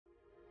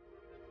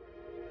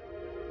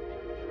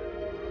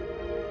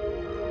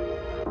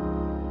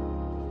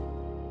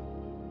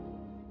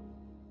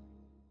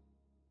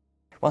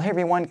Well, hey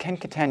everyone, Ken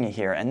Catania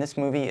here, and this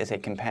movie is a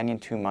companion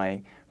to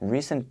my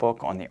recent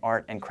book on the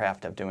art and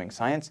craft of doing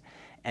science.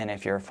 And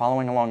if you're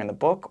following along in the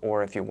book,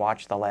 or if you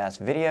watched the last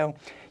video,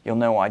 you'll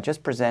know I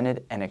just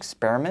presented an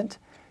experiment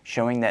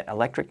showing that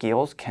electric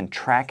eels can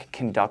track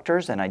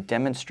conductors, and I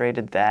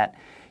demonstrated that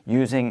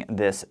using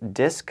this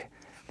disc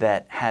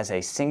that has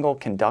a single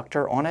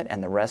conductor on it,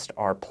 and the rest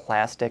are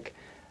plastic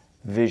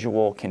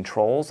visual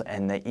controls,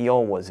 and the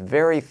eel was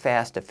very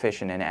fast,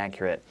 efficient, and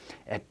accurate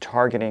at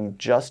targeting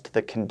just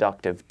the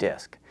conductive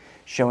disc,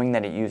 showing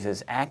that it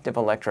uses active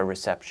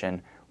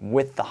electroreception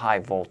with the high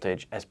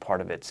voltage as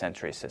part of its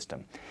sensory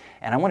system.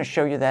 And I want to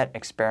show you that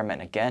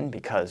experiment again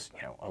because,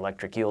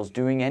 electric eels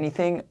doing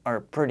anything are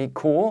pretty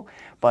cool,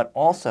 but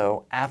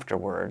also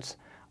afterwards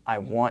I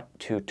want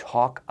to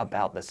talk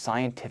about the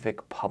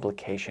scientific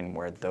publication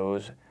where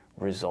those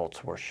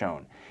results were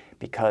shown,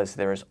 because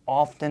there is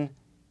often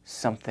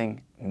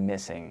something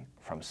missing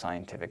from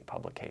scientific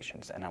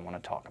publications, and I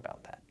want to talk about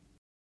that.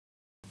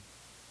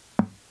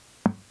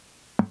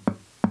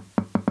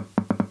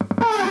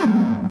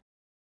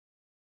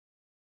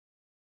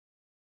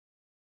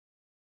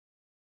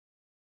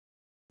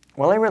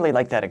 Well, I really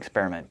like that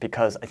experiment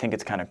because I think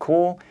it's kind of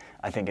cool,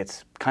 I think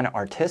it's kind of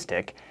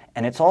artistic,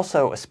 and it's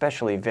also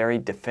especially very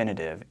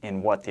definitive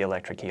in what the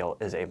electric eel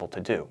is able to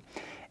do.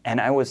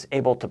 And I was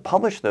able to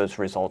publish those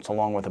results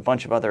along with a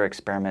bunch of other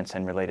experiments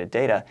and related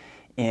data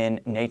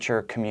in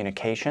Nature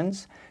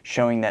Communications,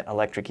 showing that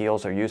electric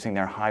eels are using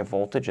their high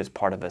voltage as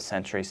part of a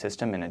sensory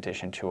system in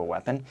addition to a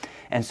weapon.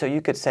 And so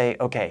you could say,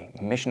 okay,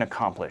 mission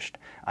accomplished.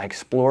 I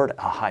explored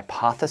a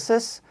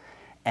hypothesis,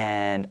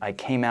 and I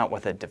came out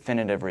with a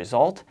definitive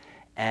result,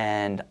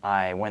 and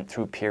I went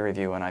through peer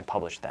review and I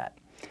published that.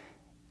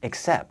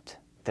 Except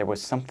there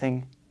was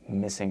something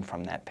missing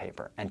from that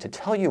paper. And to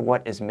tell you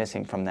what is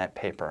missing from that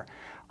paper,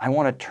 I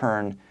want to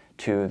turn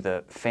to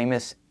the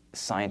famous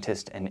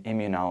scientist and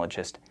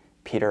immunologist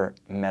Peter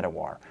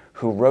Medawar,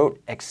 who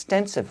wrote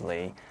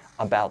extensively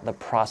about the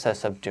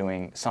process of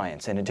doing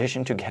science, in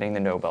addition to getting the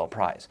Nobel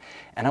Prize.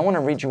 And I want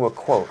to read you a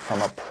quote from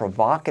a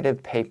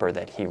provocative paper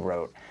that he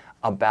wrote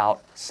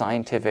about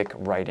scientific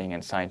writing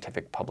and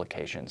scientific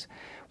publications.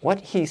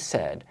 What he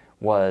said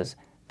was,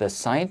 the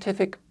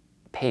scientific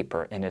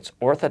paper in its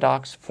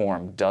orthodox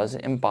form does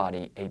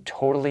embody a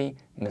totally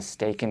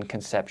mistaken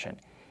conception,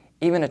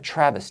 even a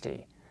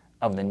travesty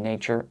of the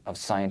nature of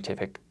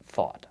scientific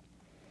thought.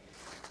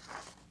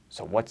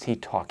 So what's he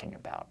talking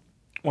about?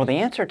 Well, the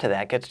answer to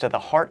that gets to the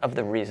heart of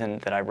the reason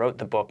that I wrote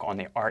the book on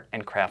the art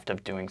and craft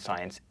of doing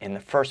science in the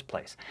first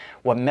place.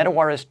 What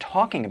Medawar is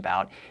talking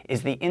about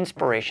is the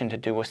inspiration to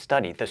do a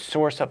study, the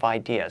source of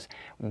ideas.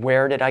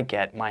 Where did I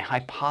get my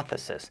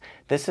hypothesis?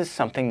 This is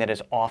something that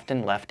is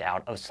often left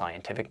out of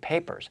scientific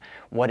papers.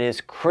 What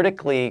is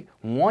critically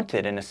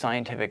wanted in a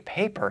scientific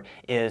paper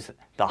is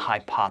the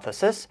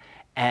hypothesis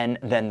and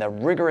then the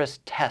rigorous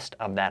test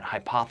of that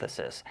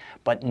hypothesis,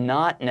 but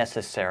not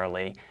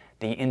necessarily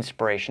the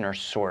inspiration or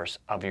source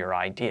of your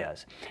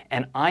ideas.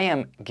 And I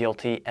am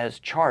guilty as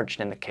charged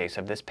in the case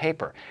of this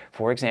paper.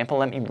 For example,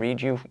 let me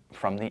read you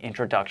from the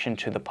introduction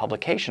to the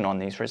publication on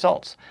these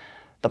results.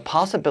 The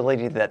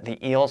possibility that the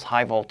eel's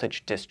high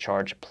voltage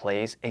discharge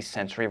plays a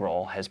sensory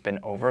role has been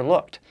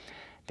overlooked.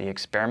 The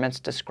experiments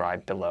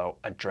described below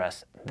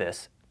address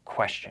this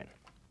question.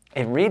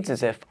 It reads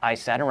as if I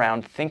sat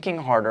around thinking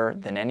harder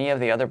than any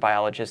of the other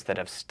biologists that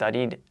have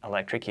studied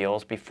electric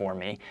eels before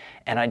me,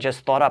 and I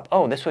just thought up,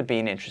 oh, this would be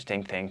an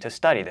interesting thing to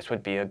study. This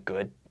would be a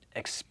good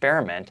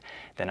experiment.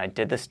 Then I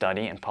did the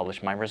study and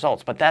published my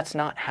results. But that's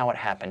not how it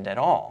happened at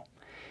all.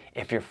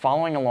 If you're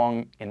following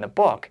along in the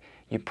book,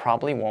 you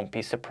probably won't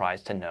be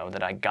surprised to know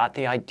that I got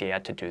the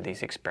idea to do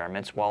these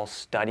experiments while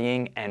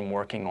studying and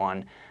working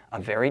on a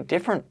very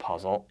different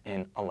puzzle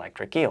in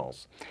electric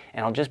eels.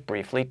 And I'll just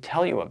briefly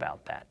tell you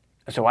about that.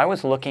 So I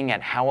was looking at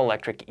how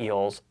electric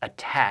eels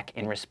attack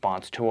in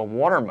response to a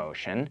water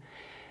motion,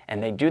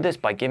 and they do this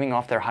by giving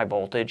off their high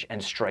voltage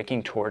and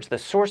striking towards the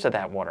source of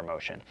that water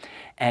motion.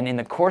 And in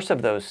the course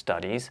of those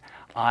studies,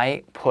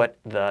 I put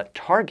the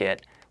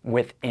target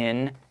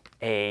within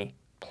a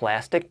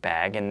plastic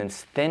bag, and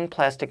this thin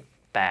plastic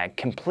bag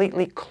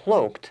completely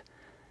cloaked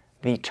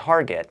the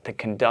target, the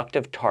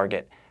conductive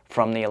target,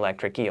 from the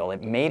electric eel.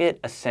 It made it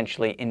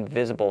essentially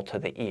invisible to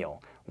the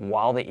eel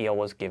while the eel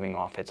was giving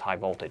off its high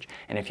voltage.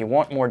 And if you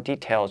want more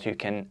details, you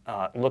can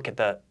look at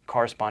the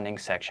corresponding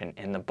section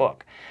in the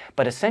book.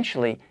 But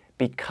essentially,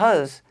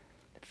 because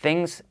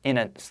things in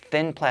a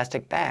thin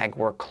plastic bag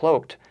were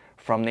cloaked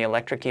from the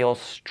electric eel's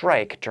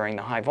strike during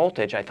the high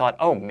voltage, I thought,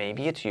 oh,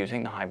 maybe it's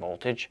using the high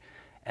voltage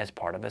as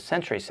part of a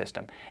sensory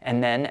system.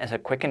 And then, as a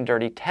quick and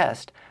dirty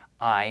test,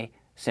 I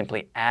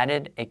simply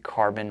added a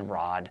carbon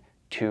rod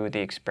to the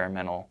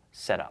experimental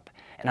setup.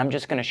 And I'm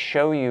just going to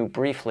show you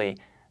briefly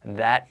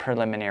that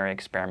preliminary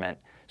experiment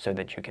so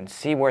that you can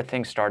see where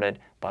things started,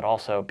 but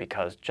also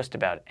because just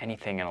about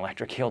anything an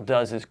electric eel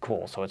does is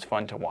cool, so it's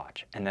fun to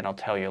watch. And then I'll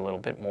tell you a little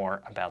bit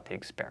more about the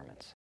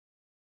experiments.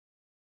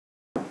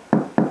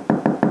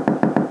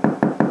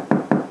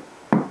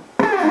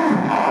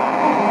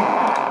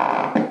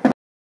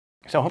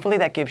 So hopefully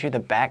that gives you the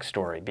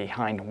backstory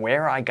behind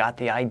where I got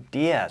the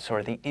idea,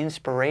 sort of the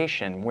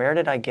inspiration. Where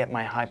did I get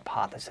my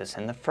hypothesis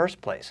in the first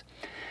place?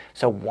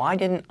 So why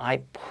didn't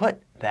I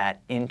put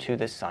that into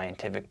the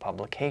scientific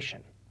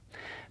publication?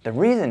 The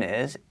reason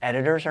is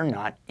editors are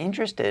not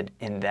interested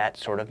in that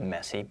sort of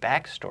messy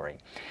backstory.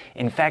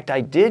 In fact, I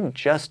did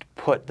just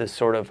put the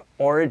sort of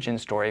origin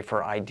story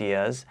for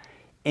ideas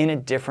in a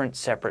different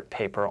separate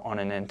paper on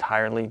an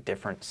entirely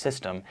different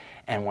system,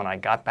 and when I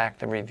got back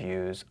the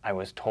reviews, I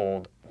was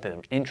told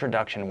the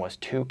introduction was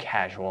too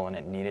casual and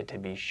it needed to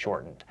be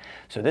shortened.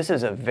 So this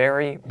is a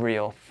very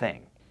real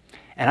thing.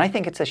 And I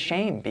think it's a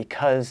shame,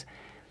 because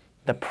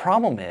the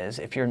problem is,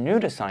 if you're new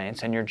to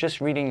science and you're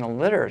just reading the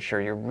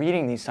literature, you're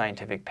reading these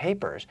scientific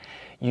papers,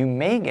 you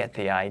may get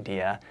the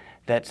idea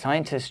that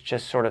scientists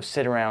just sort of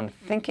sit around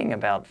thinking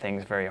about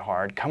things very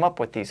hard, come up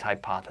with these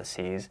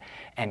hypotheses,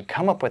 and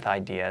come up with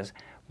ideas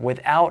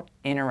without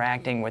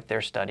interacting with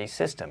their study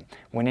system,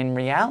 when in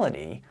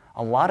reality,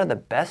 a lot of the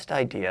best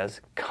ideas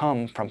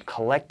come from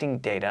collecting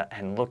data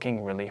and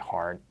looking really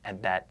hard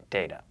at that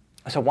data.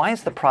 So why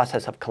is the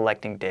process of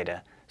collecting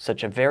data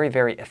such a very,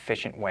 very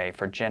efficient way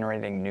for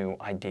generating new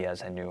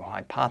ideas and new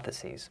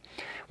hypotheses?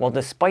 Well,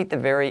 despite the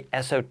very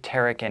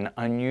esoteric and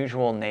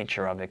unusual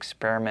nature of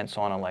experiments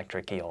on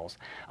electric eels,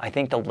 I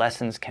think the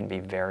lessons can be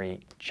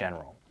very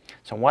general.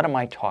 So what am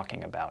I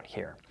talking about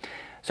here?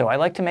 So I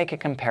like to make a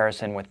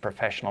comparison with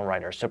professional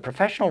writers. So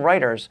professional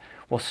writers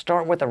will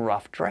start with a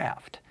rough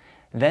draft.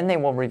 Then they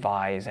will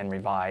revise and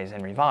revise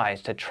and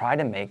revise to try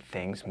to make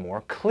things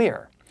more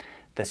clear.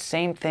 The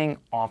same thing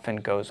often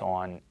goes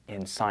on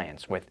in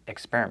science with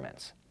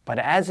experiments. But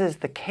as is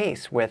the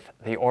case with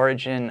the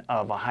origin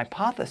of a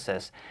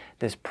hypothesis,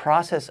 this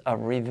process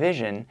of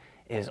revision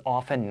is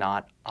often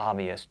not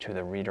obvious to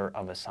the reader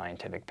of a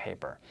scientific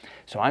paper.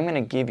 So I'm going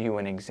to give you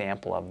an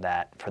example of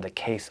that for the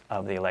case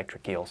of the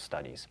electric eel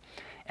studies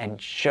and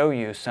show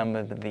you some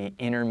of the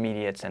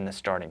intermediates and the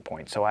starting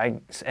point. So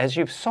as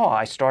you saw,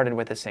 I started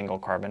with a single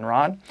carbon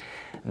rod.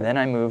 Then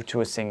I moved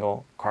to a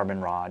single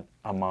carbon rod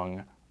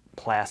among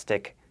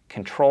plastic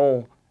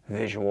control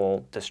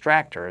visual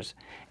distractors.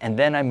 And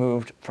then I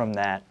moved from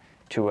that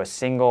to a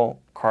single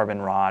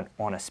carbon rod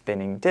on a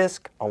spinning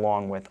disc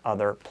along with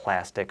other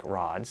plastic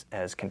rods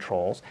as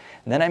controls.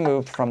 And then I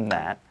moved from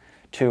that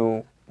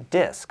to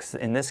discs,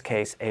 in this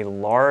case a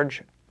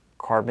large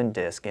carbon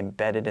disc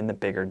embedded in the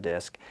bigger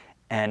disc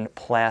and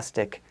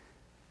plastic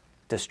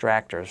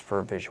distractors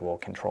for visual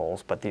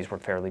controls, but these were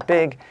fairly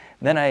big.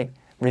 Then I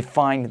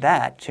refined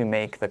that to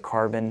make the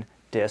carbon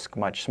disc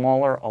much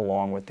smaller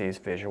along with these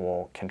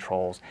visual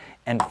controls.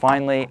 And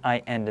finally, I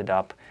ended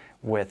up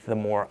with the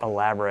more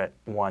elaborate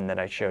one that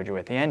I showed you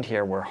at the end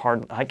here, where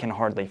I can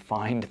hardly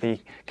find the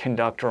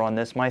conductor on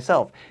this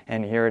myself.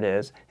 And here it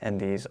is, and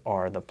these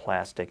are the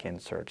plastic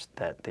inserts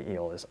that the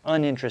eel is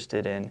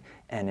uninterested in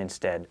and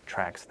instead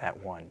tracks that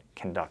one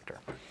conductor.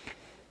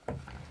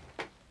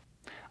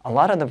 A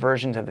lot of the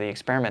versions of the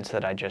experiments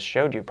that I just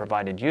showed you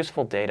provided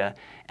useful data,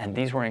 and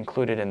these were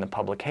included in the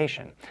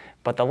publication.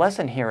 But the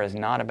lesson here is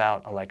not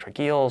about electric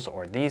eels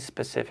or these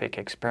specific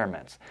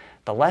experiments.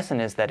 The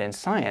lesson is that in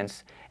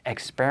science,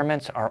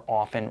 experiments are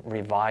often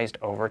revised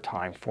over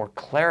time for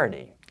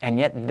clarity. And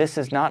yet this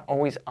is not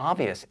always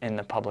obvious in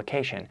the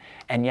publication.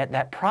 And yet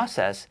that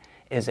process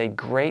is a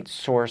great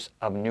source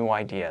of new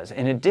ideas,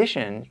 in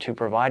addition to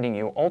providing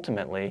you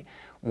ultimately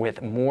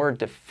with more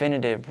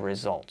definitive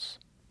results.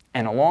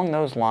 And along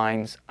those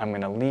lines, I'm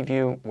going to leave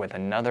you with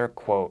another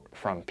quote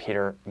from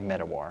Peter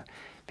Medawar,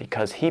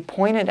 because he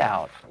pointed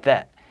out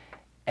that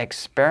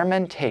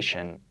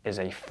experimentation is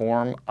a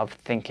form of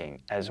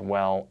thinking as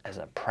well as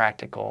a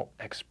practical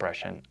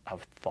expression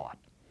of thought.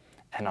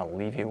 And I'll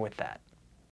leave you with that.